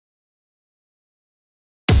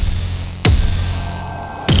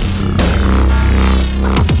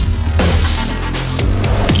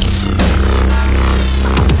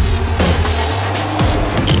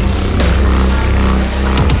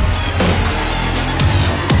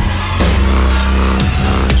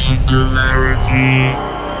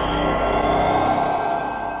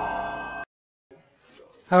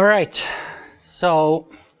All right, so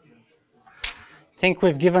I think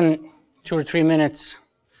we've given 2 or 3 minutes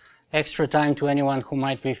extra time to anyone who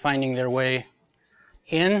might be finding their way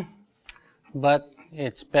in, but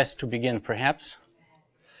it's best to begin perhaps.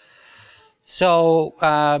 So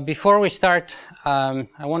before we start, I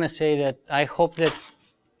want to say that I hope that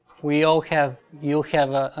you'll have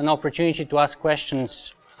an opportunity to ask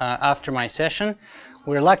questions after my session.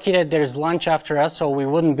 We're lucky that there's lunch after us, so we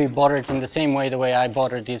wouldn't be bothered in the same way the way I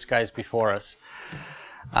bothered these guys before us.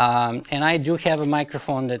 And I do have a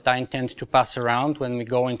microphone that I intend to pass around when we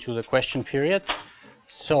go into the question period,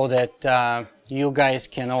 so that you guys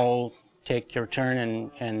can all take your turn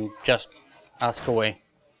and just ask away.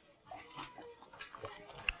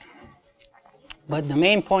 But the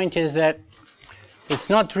main point is that it's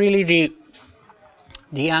not really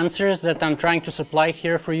the answers that I'm trying to supply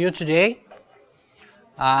here for you today,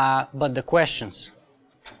 but the questions.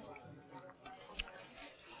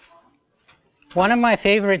 One of my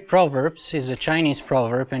favorite proverbs is a Chinese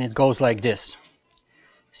proverb, and it goes like this: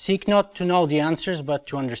 seek not to know the answers, but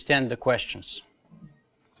to understand the questions.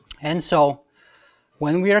 And so,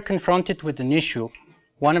 when we are confronted with an issue,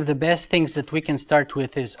 one of the best things that we can start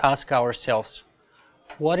with is ask ourselves,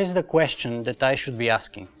 what is the question that I should be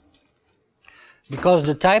asking? Because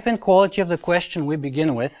the type and quality of the question we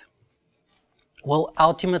begin with will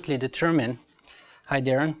ultimately determine, hi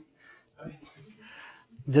Darren,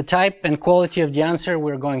 the type and quality of the answer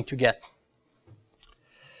we're going to get.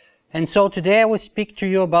 And so today I will speak to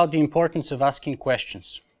you about the importance of asking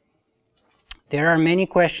questions. There are many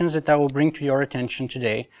questions that I will bring to your attention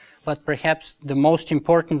today, but perhaps the most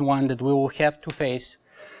important one that we will have to face,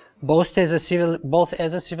 both as a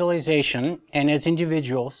civilization and as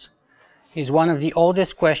individuals, is one of the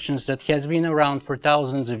oldest questions that has been around for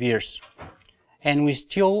thousands of years. And we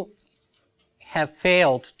still have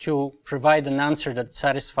failed to provide an answer that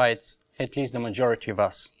satisfies at least the majority of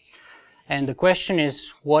us. And the question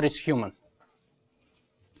is, what is human?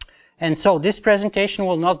 And so this presentation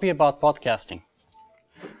will not be about podcasting.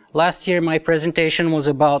 Last year my presentation was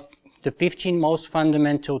about the 15 most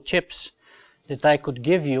fundamental tips that I could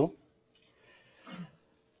give you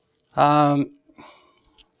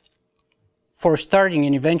for starting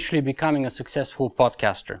and eventually becoming a successful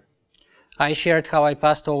podcaster. I shared how I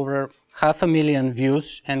passed over 500,000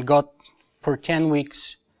 views and got for 10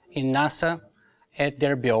 weeks in NASA at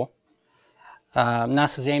their bill,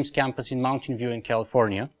 NASA's Ames campus in Mountain View in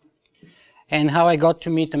California, and how I got to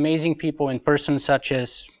meet amazing people in person such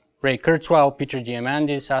as Ray Kurzweil, Peter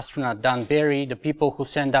Diamandis, astronaut Dan Barry, the people who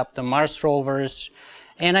send up the Mars rovers,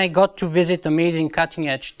 and I got to visit amazing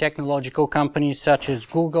cutting-edge technological companies such as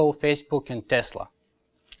Google, Facebook, and Tesla,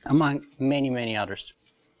 among many, many others.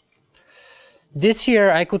 This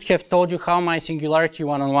year, I could have told you how my Singularity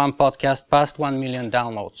One-on-One podcast passed 1 million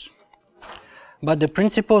downloads. But the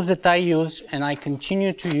principles that I use and I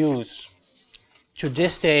continue to use to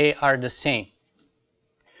this day are the same.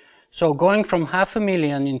 So going from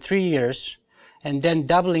 500,000 in 3 years and then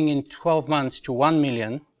doubling in 12 months to 1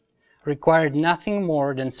 million required nothing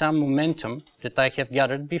more than some momentum that I have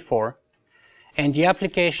gathered before and the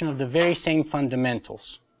application of the very same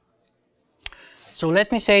fundamentals. So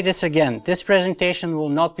let me say this again, this presentation will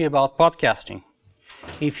not be about podcasting.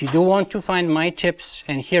 If you do want to find my tips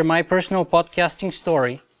and hear my personal podcasting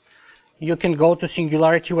story, you can go to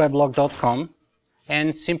SingularityWeblog.com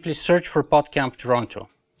and simply search for Podcamp Toronto.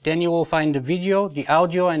 Then you will find the video, the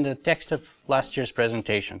audio, and the text of last year's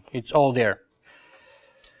presentation. It's all there.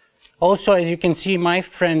 Also, as you can see, my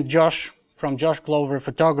friend Josh from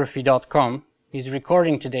joshgloverphotography.com is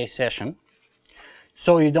recording today's session.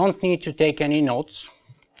 So you don't need to take any notes,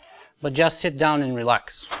 but just sit down and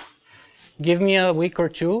relax. Give me a week or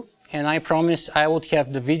two, and I promise I would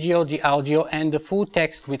have the video, the audio, and the full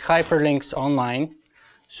text with hyperlinks online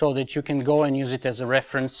so that you can go and use it as a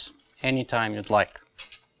reference anytime you'd like.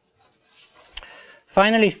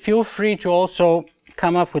 Finally, feel free to also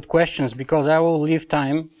come up with questions because I will leave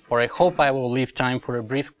time, or I hope I will leave time for a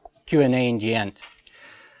brief Q&A in the end.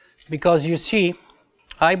 Because you see,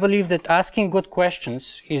 I believe that asking good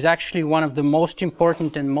questions is actually one of the most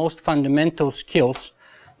important and most fundamental skills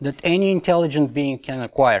that any intelligent being can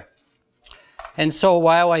acquire. And so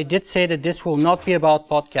while I did say that this will not be about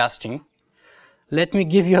podcasting, let me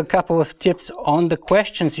give you a couple of tips on the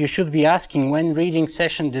questions you should be asking when reading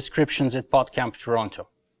session descriptions at Podcamp Toronto.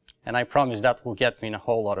 And I promise that will get me in a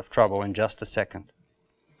whole lot of trouble in just a second.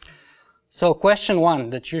 So question 1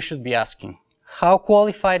 that you should be asking: how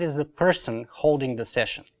qualified is the person holding the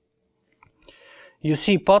session? You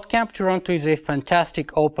see, Podcamp Toronto is a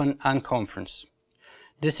fantastic open unconference.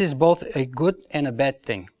 This is both a good and a bad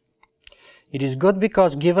thing. It is good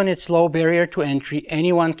because given its low barrier to entry,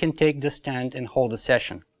 anyone can take the stand and hold a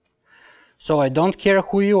session. So I don't care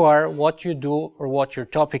who you are, what you do, or what your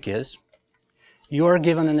topic is. You are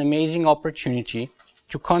given an amazing opportunity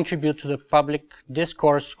to contribute to the public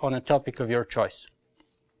discourse on a topic of your choice.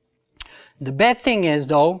 The bad thing is,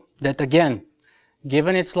 though, that again,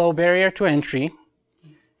 given its low barrier to entry,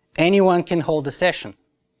 anyone can hold a session.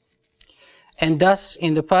 And thus,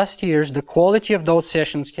 in the past years, the quality of those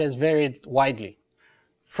sessions has varied widely,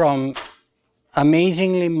 from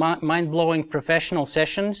amazingly mind-blowing professional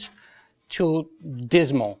sessions to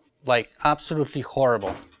dismal, like absolutely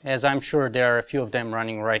horrible, as I'm sure there are a few of them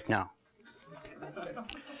running right now.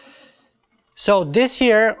 So this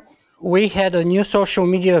year, we had a new social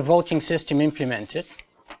media voting system implemented.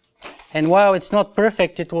 And while it's not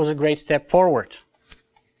perfect, it was a great step forward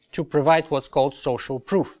to provide what's called social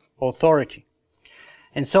proof, authority.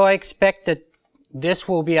 And so I expect that this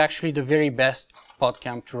will be actually the very best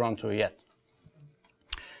Podcamp Toronto yet.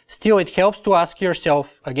 Still, it helps to ask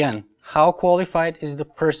yourself, again, how qualified is the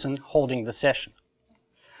person holding the session?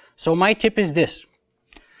 So my tip is this.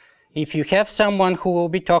 If you have someone who will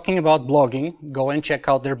be talking about blogging, go and check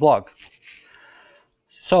out their blog.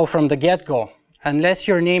 So from the get-go, unless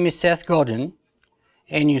your name is Seth Godin,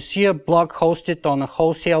 and you see a blog hosted on a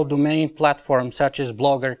wholesale domain platform such as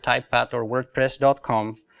Blogger, Typepad, or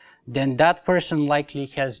WordPress.com, then that person likely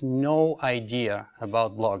has no idea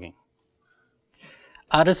about blogging.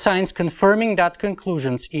 Other signs confirming that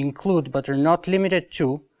conclusions include, but are not limited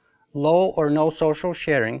to, low or no social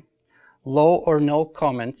sharing, low or no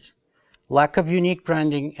comments, lack of unique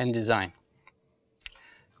branding and design.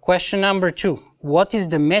 Question number 2, what is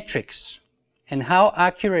the metrics and how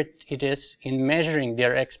accurate it is in measuring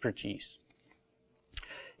their expertise?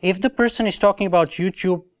 If the person is talking about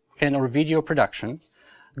YouTube or video production,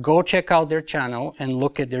 go check out their channel and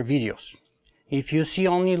look at their videos. If you see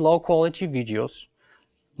only low quality videos,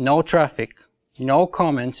 no traffic, no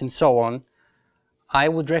comments and so on, I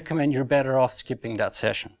would recommend you're better off skipping that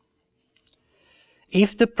session.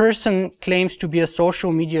 If the person claims to be a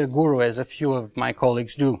social media guru, as a few of my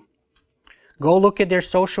colleagues do, go look at their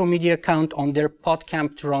social media account on their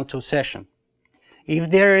Podcamp Toronto session. If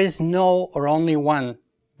there is no or only one,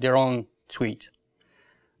 their own tweet,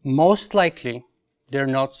 most likely they're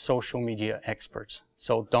not social media experts,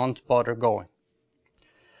 so don't bother going.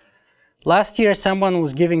 Last year, someone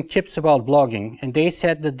was giving tips about blogging, and they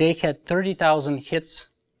said that they had 30,000 hits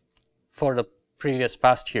for the previous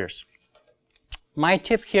past years. My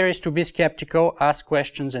tip here is to be skeptical, ask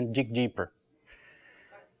questions, and dig deeper.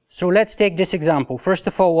 So let's take this example. First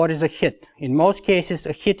of all, what is a hit? In most cases,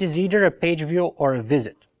 a hit is either a page view or a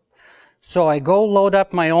visit. So I go load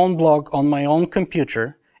up my own blog on my own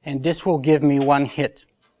computer, and this will give me 1 hit.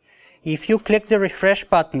 If you click the refresh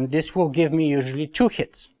button, this will give me usually 2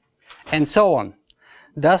 hits, and so on.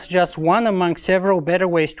 Thus, just one among several better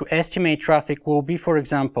ways to estimate traffic will be, for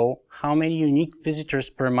example, how many unique visitors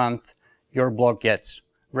per month your blog gets,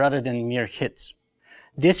 rather than mere hits.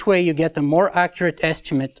 This way you get a more accurate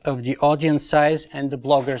estimate of the audience size and the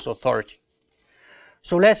blogger's authority.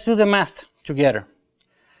 So let's do the math together.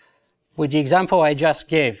 With the example I just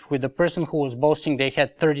gave, with the person who was boasting they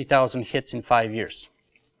had 30,000 hits in 5 years.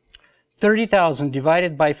 30,000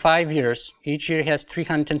 divided by 5 years, each year has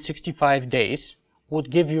 365 days, would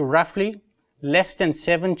give you roughly less than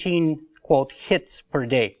 17, quote, hits per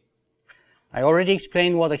day. I already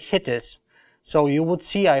explained what a hit is, so you would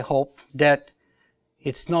see, I hope, that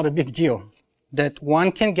it's not a big deal, that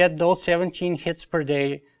one can get those 17 hits per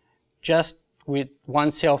day just with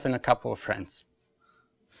oneself and a couple of friends.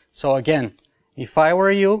 So again, if I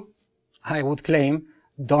were you, I would claim,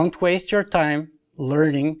 don't waste your time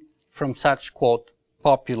learning from such, quote,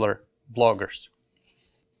 popular bloggers.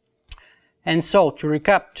 And so, to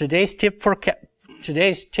recap, today's tip for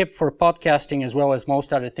podcasting, as well as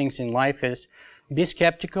most other things in life, is be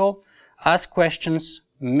skeptical, ask questions,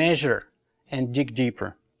 measure, and dig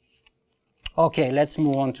deeper. Okay, let's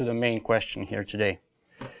move on to the main question here today.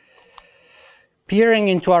 Peering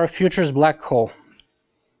into our future's black hole.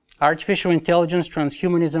 Artificial intelligence,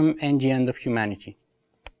 transhumanism, and the end of humanity.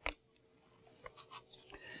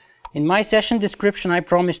 In my session description, I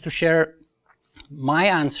promised to share my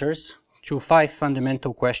answers to 5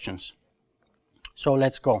 fundamental questions. So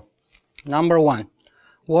let's go. Number 1,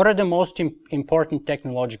 what are the most important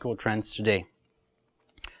technological trends today?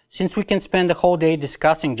 Since we can spend the whole day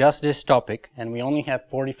discussing just this topic, and we only have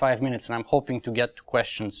 45 minutes, and I'm hoping to get to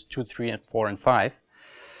questions 2, 3, 4, and 5,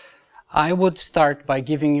 I would start by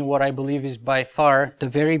giving you what I believe is by far the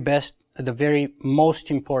very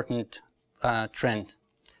most important trend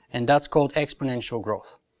and that's called exponential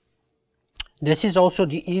growth. This is also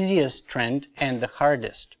the easiest trend and the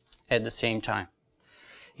hardest at the same time.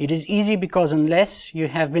 It is easy because unless you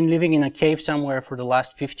have been living in a cave somewhere for the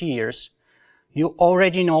last 50 years, you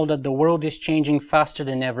already know that the world is changing faster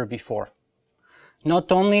than ever before.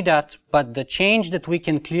 Not only that, but the change that we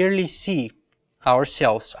can clearly see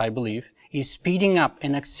ourselves, I believe, is speeding up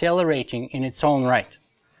and accelerating in its own right.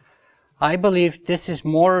 I believe this is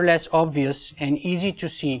more or less obvious and easy to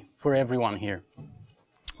see for everyone here.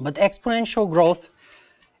 But exponential growth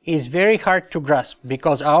is very hard to grasp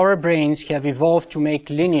because our brains have evolved to make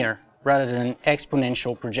linear rather than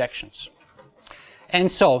exponential projections.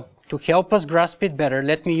 And so, to help us grasp it better,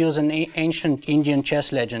 let me use an ancient Indian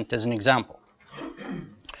chess legend as an example.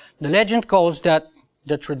 The legend calls that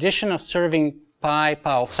the tradition of serving pai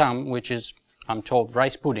pao sam, which is, I'm told,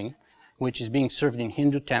 rice pudding, which is being served in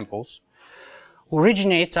Hindu temples,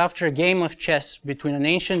 originates after a game of chess between an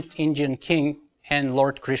ancient Indian king and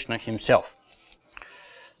Lord Krishna himself.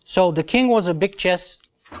 So the king was a big chess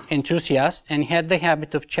enthusiast and had the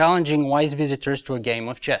habit of challenging wise visitors to a game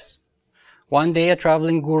of chess. One day a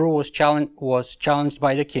traveling guru was challenged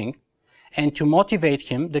by the king, and to motivate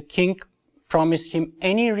him, the king promised him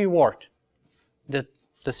any reward that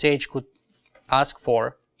the sage could ask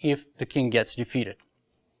for if the king gets defeated.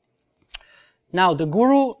 Now the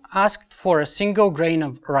guru asked for a single grain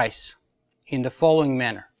of rice in the following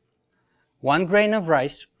manner. 1 grain of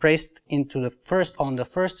rice placed on the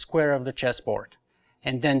first square of the chessboard,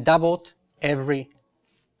 and then doubled every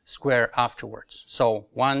square afterwards. So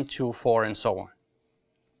 1, 2, 4, and so on.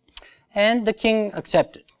 And the king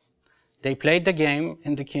accepted. They played the game,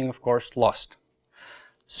 and the king, of course, lost.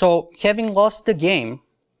 So, having lost the game,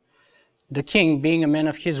 the king, being a man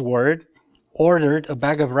of his word, ordered a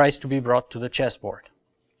bag of rice to be brought to the chessboard.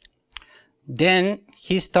 Then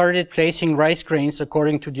he started placing rice grains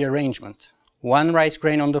according to the arrangement. 1 rice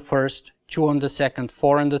grain on the first, 2 on the second,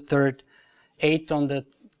 4 on the third, 8 on the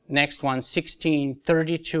next one, 16,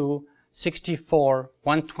 32, 64,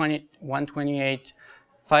 120, 128,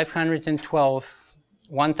 512,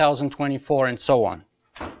 1024, and so on.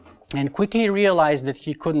 And quickly realized that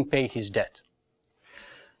he couldn't pay his debt.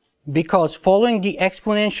 Because following the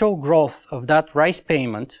exponential growth of that rice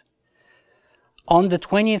payment, on the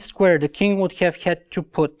 20th square, the king would have had to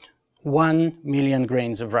put 1 million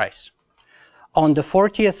grains of rice. On the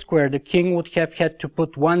 40th square, the king would have had to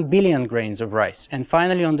put 1 billion grains of rice. And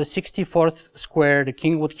finally, on the 64th square, the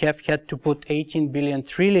king would have had to put 18 billion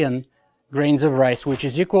trillion grains of rice, which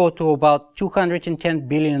is equal to about 210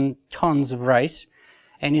 billion tons of rice,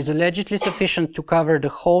 and is allegedly sufficient to cover the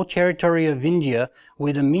whole territory of India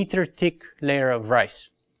with a meter-thick layer of rice.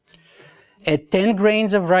 At 10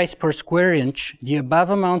 grains of rice per square inch, the above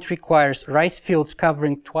amount requires rice fields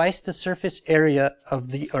covering twice the surface area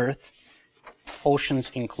of the earth, oceans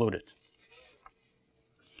included.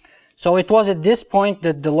 So it was at this point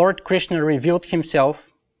that the Lord Krishna revealed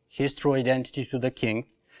himself, his true identity, to the king,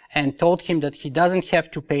 and told him that he doesn't have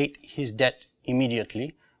to pay his debt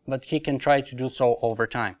immediately, but he can try to do so over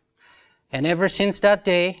time. And ever since that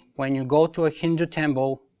day, when you go to a Hindu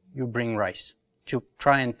temple, you bring rice to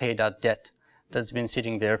try and pay that debt that's been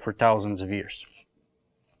sitting there for thousands of years.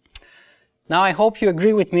 Now, I hope you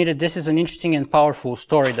agree with me that this is an interesting and powerful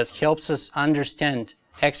story that helps us understand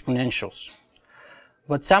exponentials.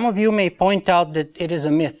 But some of you may point out that it is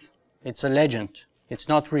a myth, it's a legend, it's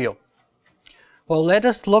not real. Well, let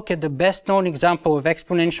us look at the best known example of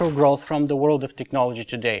exponential growth from the world of technology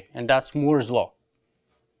today, and that's Moore's Law.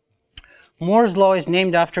 Moore's Law is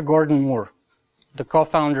named after Gordon Moore, the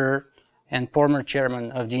co-founder and former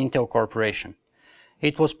chairman of the Intel Corporation.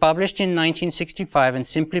 It was published in 1965, and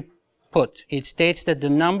simply put, it states that the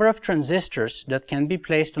number of transistors that can be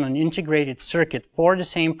placed on an integrated circuit for the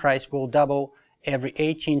same price will double every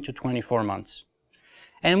 18 to 24 months.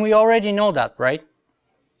 And we already know that, right?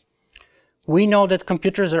 We know that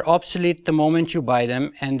computers are obsolete the moment you buy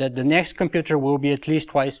them, and that the next computer will be at least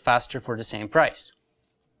twice faster for the same price.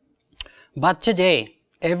 But today,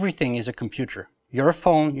 everything is a computer. Your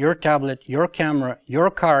phone, your tablet, your camera, your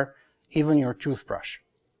car, even your toothbrush.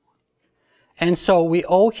 And so we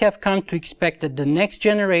all have come to expect that the next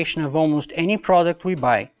generation of almost any product we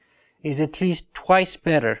buy is at least twice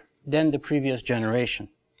better than the previous generation.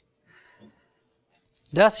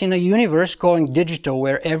 Thus, in a universe going digital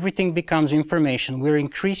where everything becomes information, we're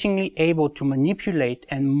increasingly able to manipulate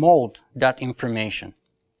and mold that information.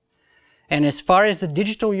 And as far as the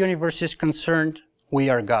digital universe is concerned, we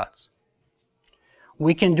are gods.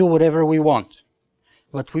 We can do whatever we want,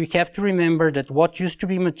 but we have to remember that what used to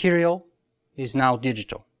be material is now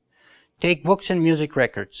digital. Take books and music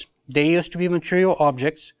records. They used to be material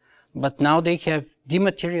objects, but now they have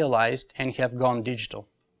dematerialized and have gone digital.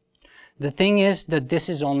 The thing is that this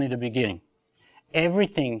is only the beginning.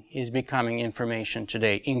 Everything is becoming information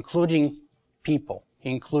today, including people,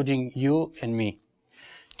 including you and me.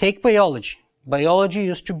 Take biology. Biology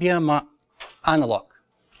used to be analog.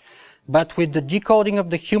 But with the decoding of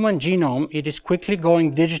the human genome, it is quickly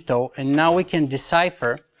going digital, and now we can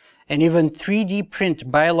decipher and even 3D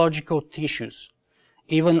print biological tissues,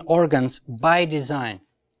 even organs, by design.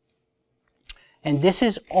 And this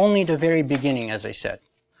is only the very beginning, as I said.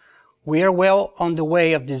 We are well on the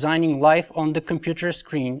way of designing life on the computer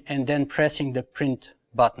screen and then pressing the print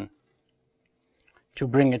button to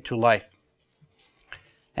bring it to life.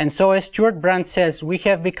 And so, as Stuart Brand says, we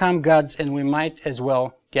have become gods and we might as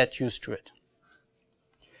well get used to it.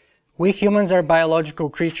 We humans are biological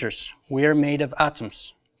creatures. We are made of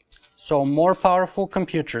atoms. So more powerful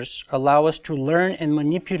computers allow us to learn and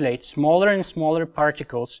manipulate smaller and smaller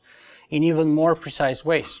particles in even more precise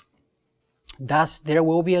ways. Thus, there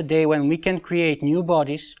will be a day when we can create new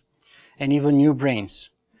bodies and even new brains.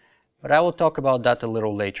 But I will talk about that a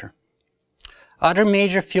little later. Other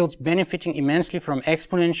major fields benefiting immensely from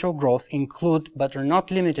exponential growth include, but are not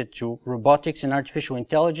limited to, robotics and artificial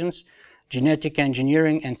intelligence, genetic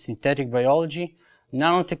engineering and synthetic biology,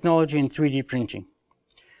 nanotechnology and 3D printing.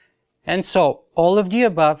 And so, all of the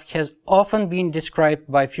above has often been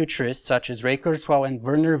described by futurists such as Ray Kurzweil and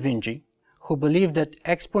Werner Vinge, who believe that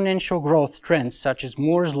exponential growth trends such as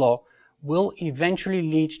Moore's law will eventually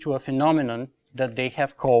lead to a phenomenon that they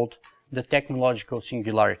have called the technological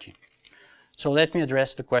singularity. So let me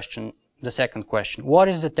address the second question. What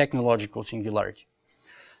is the technological singularity?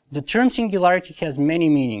 The term singularity has many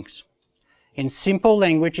meanings. In simple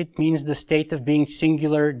language, it means the state of being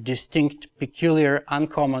singular, distinct, peculiar,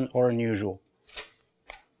 uncommon, or unusual.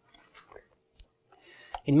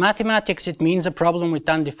 In mathematics, it means a problem with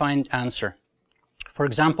undefined answer. For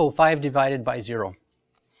example, 5 divided by 0.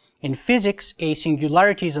 In physics, a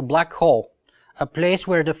singularity is a black hole, a place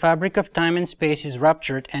where the fabric of time and space is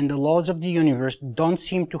ruptured and the laws of the universe don't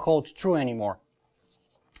seem to hold true anymore.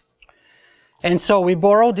 And so we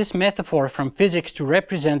borrow this metaphor from physics to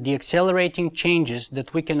represent the accelerating changes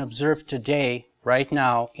that we can observe today, right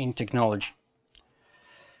now, in technology.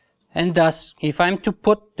 And thus, if I'm to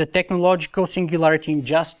put the technological singularity in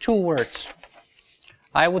just 2 words,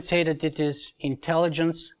 I would say that it is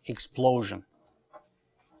intelligence explosion.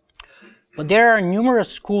 But there are numerous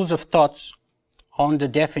schools of thoughts on the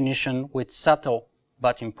definition with subtle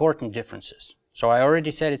but important differences. So I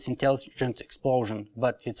already said it's intelligent explosion,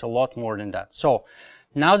 but it's a lot more than that. So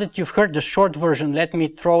now that you've heard the short version, let me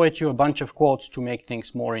throw at you a bunch of quotes to make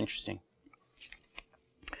things more interesting.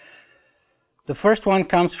 The first one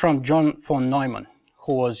comes from John von Neumann,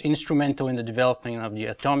 who was instrumental in the development of the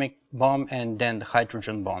atomic bomb and then the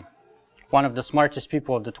hydrogen bomb. One of the smartest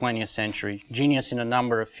people of the 20th century, genius in a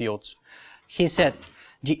number of fields. He said,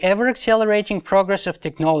 "The ever-accelerating progress of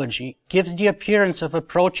technology gives the appearance of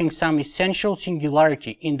approaching some essential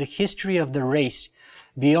singularity in the history of the race,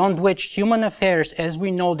 beyond which human affairs as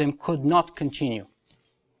we know them could not continue."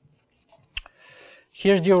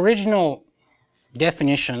 Here's the original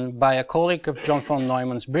definition by a colleague of John von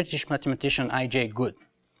Neumann's, British mathematician I.J. Good.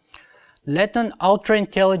 "Let an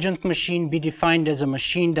ultra-intelligent machine be defined as a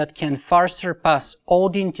machine that can far surpass all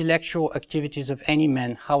the intellectual activities of any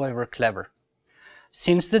man, however clever.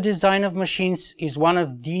 Since the design of machines is one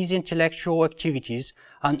of these intellectual activities,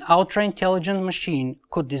 an ultra-intelligent machine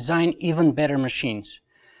could design even better machines.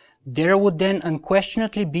 There would then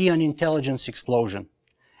unquestionably be an intelligence explosion,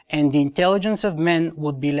 and the intelligence of men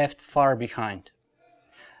would be left far behind.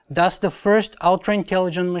 Thus, the first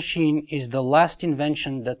ultra-intelligent machine is the last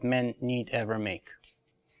invention that men need ever make."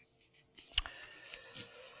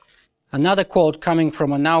 Another quote coming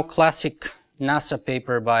from a now classic NASA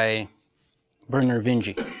paper by Werner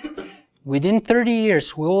Vinge. "Within 30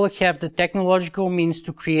 years, we will have the technological means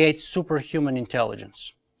to create superhuman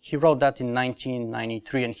intelligence." He wrote that in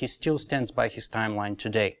 1993, and he still stands by his timeline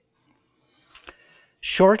today.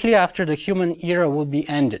 "Shortly after the human era will be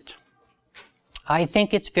ended, I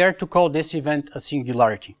think it's fair to call this event a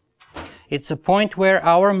singularity. It's a point where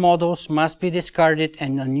our models must be discarded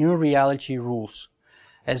and a new reality rules.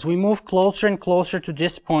 As we move closer and closer to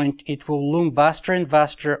this point, it will loom vaster and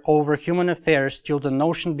vaster over human affairs till the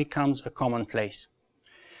notion becomes a commonplace.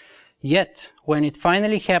 Yet, when it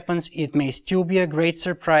finally happens, it may still be a great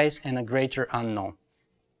surprise and a greater unknown."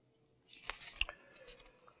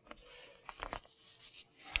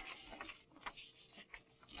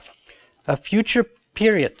 A future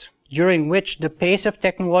period during which the pace of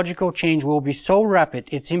technological change will be so rapid,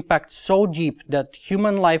 its impact so deep, that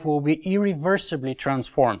human life will be irreversibly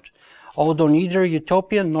transformed, Although neither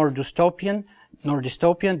utopian nor dystopian,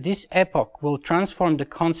 this epoch will transform the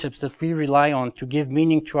concepts that we rely on to give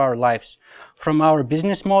meaning to our lives, from our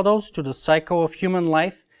business models to the cycle of human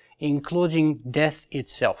life, including death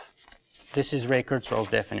itself. This is Ray Kurzweil's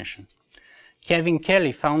definition. Kevin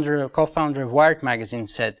Kelly, co-founder of Wired magazine,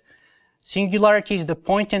 said, "Singularity is the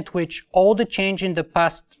point at which all the change in the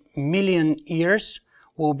past million years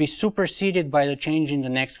will be superseded by the change in the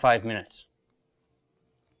next 5 minutes."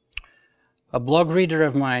 A blog reader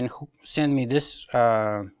of mine who sent me this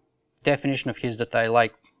definition of his that I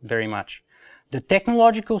like very much. "The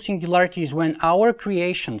technological singularity is when our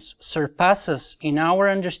creations surpass us in our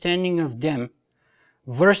understanding of them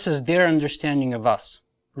versus their understanding of us,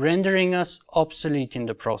 rendering us obsolete in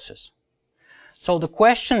the process." So the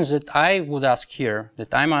questions that I would ask here,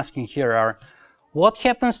 that I'm asking here are, what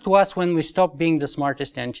happens to us when we stop being the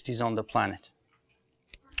smartest entities on the planet?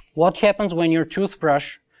 What happens when your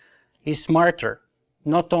toothbrush is smarter,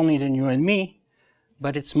 not only than you and me,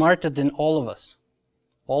 but it's smarter than all of us,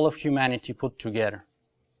 all of humanity put together?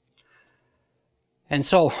 And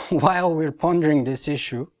so, while we're pondering this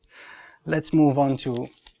issue, let's move on to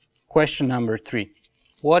question number 3.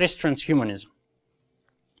 What is transhumanism?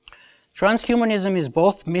 Transhumanism is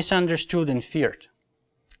both misunderstood and feared.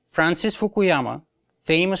 Francis Fukuyama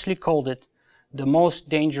famously called it the most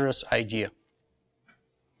dangerous idea.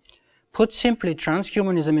 Put simply,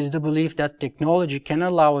 transhumanism is the belief that technology can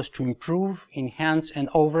allow us to improve, enhance, and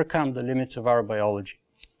overcome the limits of our biology.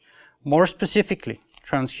 More specifically,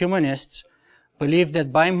 transhumanists believe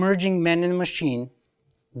that by merging man and machine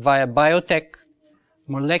via biotech,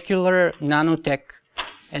 molecular nanotech,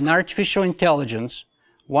 and artificial intelligence,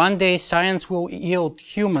 one day science will yield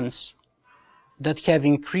humans that have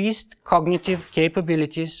increased cognitive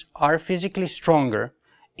capabilities, are physically stronger,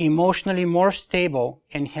 emotionally more stable,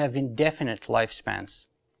 and have indefinite lifespans.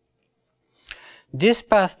 This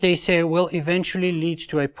path, they say, will eventually lead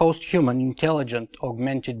to a post-human, intelligent,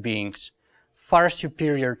 augmented beings, far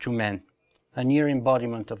superior to men, a near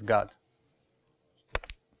embodiment of God.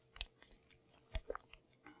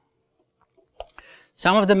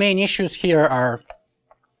 Some of the main issues here are,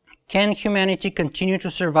 can humanity continue to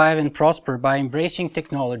survive and prosper by embracing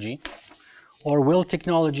technology, or will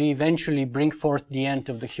technology eventually bring forth the end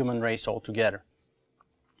of the human race altogether?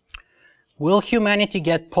 Will humanity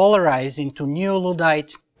get polarized into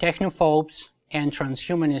neo-Luddite technophobes and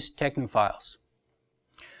transhumanist technophiles?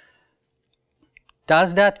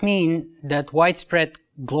 Does that mean that widespread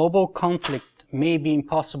global conflict may be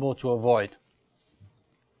impossible to avoid?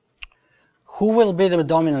 Who will be the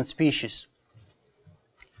dominant species?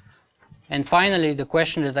 And finally, the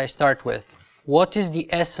question that I start with, what is the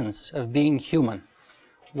essence of being human?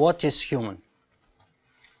 What is human?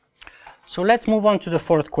 So let's move on to the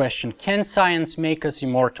 4th question. Can science make us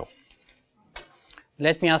immortal?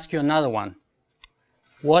 Let me ask you another one.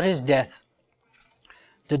 What is death?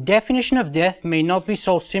 The definition of death may not be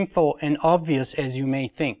so simple and obvious as you may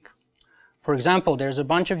think. For example, there's a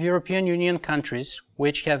bunch of European Union countries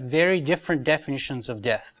which have very different definitions of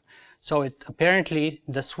death. So apparently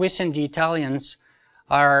the Swiss and the Italians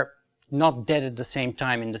are not dead at the same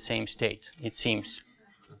time in the same state, it seems.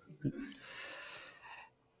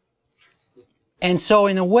 And so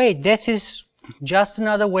in a way, death is just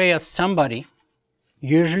another way of somebody,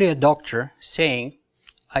 usually a doctor, saying,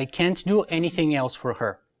 I can't do anything else for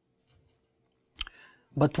her.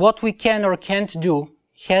 But what we can or can't do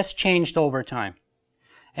has changed over time.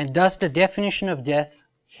 And thus the definition of death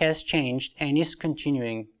has changed and is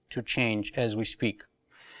continuing to change as we speak.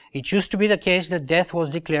 It used to be the case that death was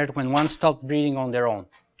declared when one stopped breathing on their own.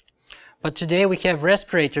 But today we have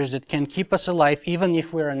respirators that can keep us alive even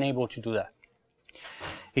if we are unable to do that.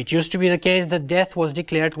 It used to be the case that death was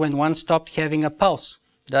declared when one stopped having a pulse,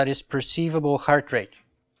 that is, perceivable heart rate.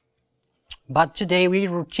 But today we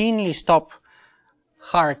routinely stop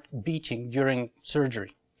heart beating during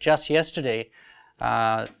surgery. Just yesterday,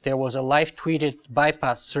 there was a live-tweeted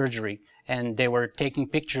bypass surgery, and they were taking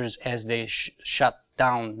pictures as they shut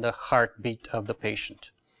down the heartbeat of the patient.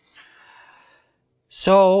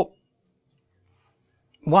 So,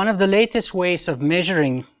 one of the latest ways of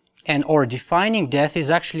measuring and or defining death is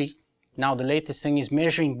actually, now the latest thing is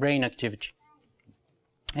measuring brain activity.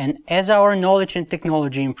 And as our knowledge and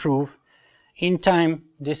technology improve, in time,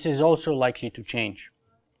 this is also likely to change.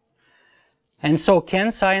 And so,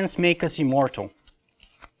 can science make us immortal?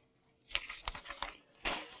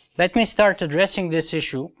 Let me start addressing this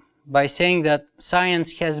issue by saying that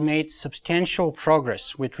science has made substantial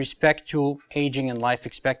progress with respect to aging and life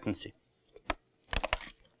expectancy.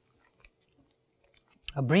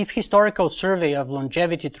 A brief historical survey of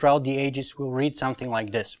longevity throughout the ages will read something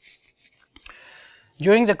like this.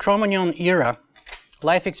 During the Cro-Magnon era,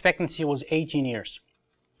 life expectancy was 18 years.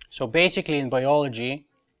 So basically in biology,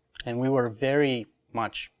 and we were very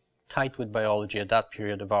much tight with biology at that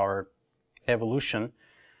period of our evolution,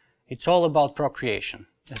 it's all about procreation.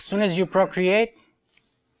 As soon as you procreate,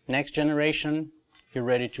 next generation, you're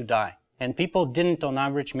ready to die. And people didn't on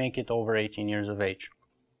average make it over 18 years of age.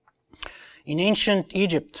 In ancient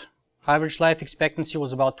Egypt, average life expectancy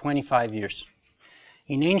was about 25 years.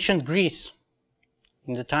 In ancient Greece,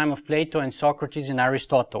 in the time of Plato and Socrates and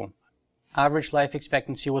Aristotle, average life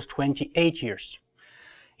expectancy was 28 years.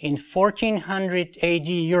 In 1400 AD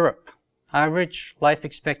Europe, average life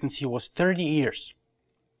expectancy was 30 years.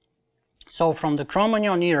 So from the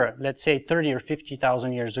Cro-Magnon era, let's say 30 or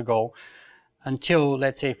 50,000 years ago, until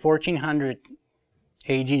let's say 1400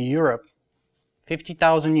 AD Europe,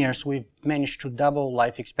 50,000 years, we've managed to double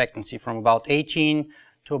life expectancy from about 18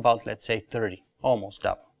 to about, let's say, 30, almost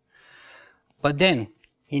double. But then,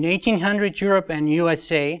 in 1800 Europe and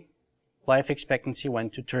USA, life expectancy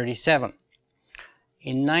went to 37.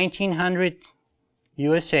 In 1900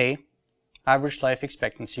 USA, average life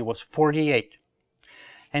expectancy was 48.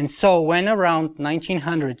 And so when around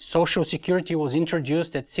 1900 Social Security was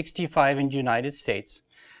introduced at 65 in the United States,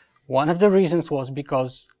 one of the reasons was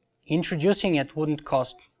because introducing it wouldn't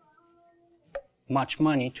cost much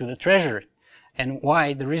money to the Treasury. And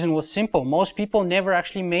why? The reason was simple. Most people never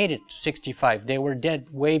actually made it to 65. They were dead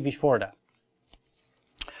way before that.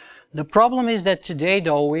 The problem is that today,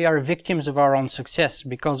 though, we are victims of our own success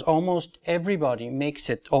because almost everybody makes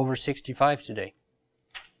it over 65 today.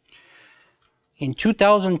 In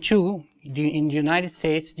 2002, in the United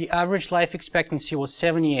States, the average life expectancy was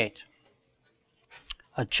 78.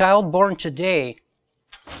 A child born today,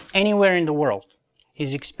 anywhere in the world,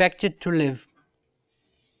 is expected to live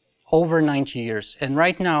over 90 years. And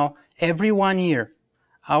right now, every 1 year,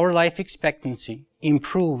 our life expectancy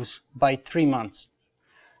improves by 3 months.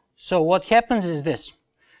 So what happens is this.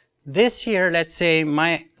 This year, let's say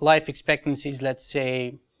my life expectancy is, let's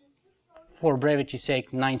say, for brevity's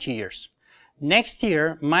sake, 90 years. Next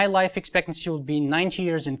year, my life expectancy will be 90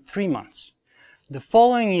 years and 3 months. The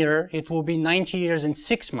following year, it will be 90 years and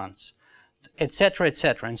 6 months, etc.,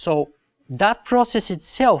 etc. And so that process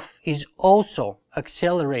itself is also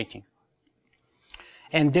accelerating.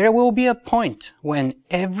 And there will be a point when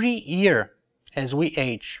every year as we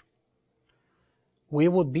age, we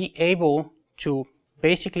would be able to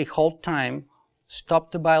basically halt time,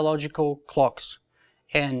 stop the biological clocks,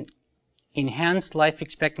 and enhance life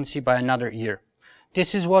expectancy by another year.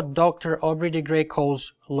 This is what Dr. Aubrey de Grey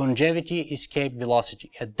calls longevity escape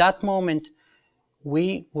velocity. At that moment,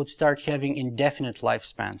 we would start having indefinite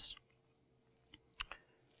lifespans.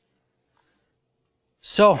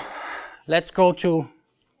 So, let's go to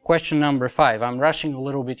question number 5. I'm rushing a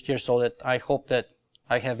little bit here so that I hope that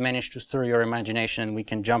I have managed to stir your imagination and we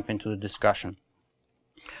can jump into the discussion.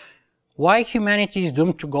 Why humanity is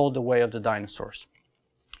doomed to go the way of the dinosaurs?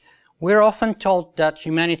 We're often told that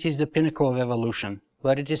humanity is the pinnacle of evolution,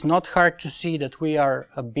 but it is not hard to see that we are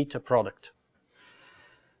a beta product.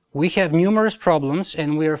 We have numerous problems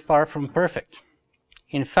and we are far from perfect.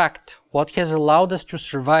 In fact, what has allowed us to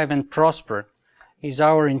survive and prosper is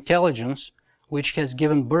our intelligence, which has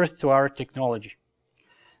given birth to our technology.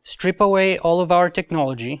 Strip away all of our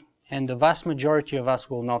technology and the vast majority of us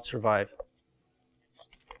will not survive.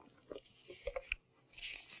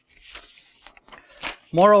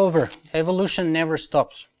 Moreover, evolution never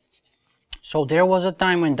stops. So there was a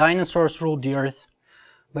time when dinosaurs ruled the earth,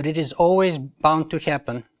 but it is always bound to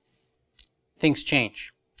happen. Things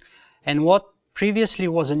change. And what previously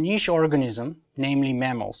was a niche organism, namely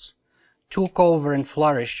mammals, took over and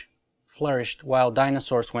flourished while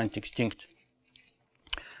dinosaurs went extinct.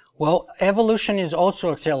 Well, evolution is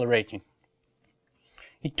also accelerating.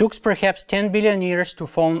 It took perhaps 10 billion years to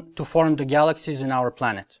form the galaxies in our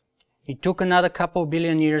planet. It took another couple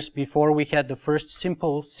billion years before we had the first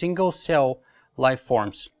simple single-cell life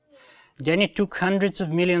forms. Then it took hundreds of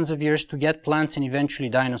millions of years to get plants and eventually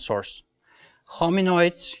dinosaurs.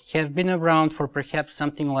 Hominoids have been around for perhaps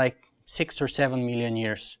something like 6 or 7 million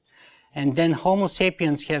years. And then Homo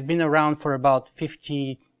sapiens have been around for about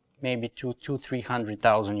 50, maybe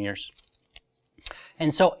 200,000-300,000 years.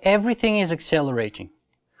 And so everything is accelerating,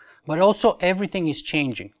 but also everything is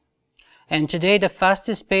changing. And today the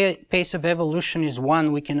fastest pace of evolution is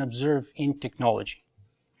one we can observe in technology.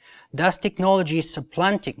 Thus technology is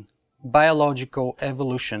supplanting biological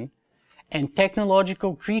evolution, and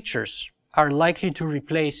technological creatures are likely to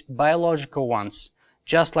replace biological ones,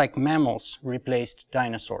 just like mammals replaced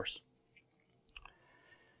dinosaurs.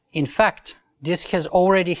 In fact, This has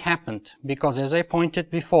already happened because, as I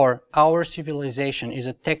pointed before, our civilization is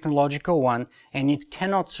a technological one and it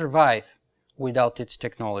cannot survive without its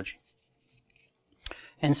technology.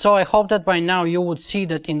 And so I hope that by now you would see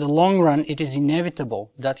that in the long run it is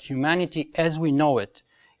inevitable that humanity as we know it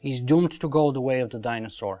is doomed to go the way of the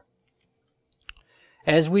dinosaur.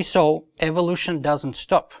 As we saw, evolution doesn't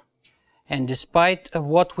stop. And despite of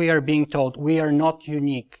what we are being told, we are not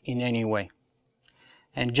unique in any way.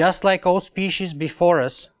 And just like all species before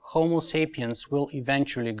us, Homo sapiens will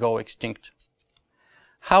eventually go extinct.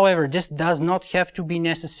 However, this does not have to be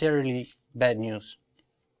necessarily bad news.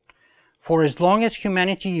 For as long as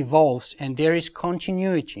humanity evolves and there is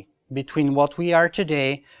continuity between what we are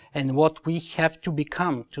today and what we have to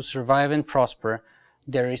become to survive and prosper,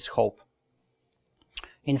 there is hope.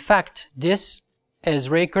 In fact, this, as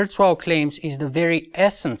Ray Kurzweil claims, is the very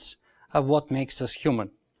essence of what makes us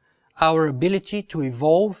human, our ability to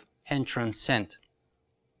evolve and transcend.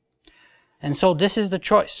 And so this is the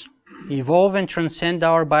choice: evolve and transcend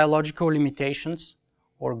our biological limitations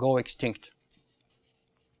or go extinct.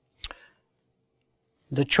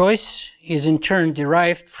 The choice is in turn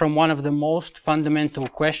derived from one of the most fundamental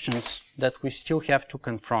questions that we still have to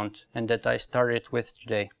confront and that I started with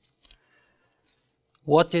today.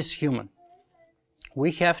 What is human?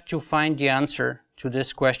 We have to find the answer to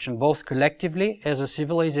this question both collectively as a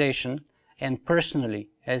civilization and personally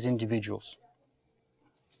as individuals.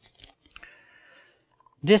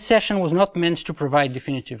 This session was not meant to provide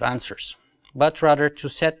definitive answers, but rather to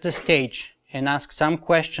set the stage and ask some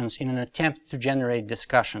questions in an attempt to generate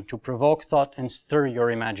discussion, to provoke thought and stir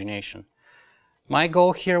your imagination. My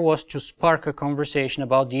goal here was to spark a conversation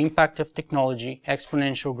about the impact of technology,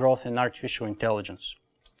 exponential growth, and artificial intelligence.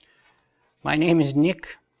 My name is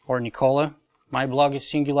Nick, or Nicola. My blog is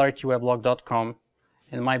SingularityWeblog.com,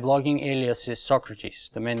 and my blogging alias is Socrates,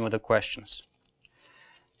 the man with the questions.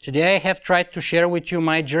 Today I have tried to share with you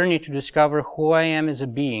my journey to discover who I am as a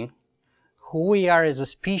being, who we are as a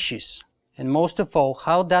species, and most of all,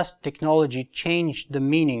 how does technology change the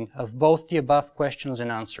meaning of both the above questions and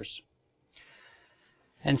answers.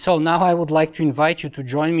 And so now I would like to invite you to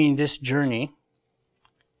join me in this journey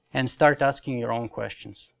and start asking your own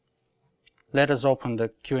questions. Let us open the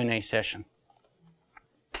Q&A session.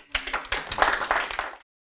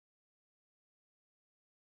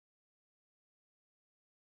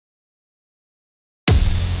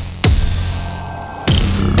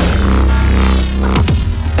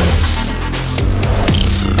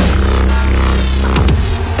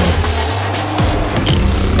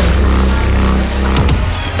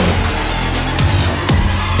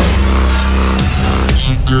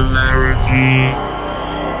 Singularity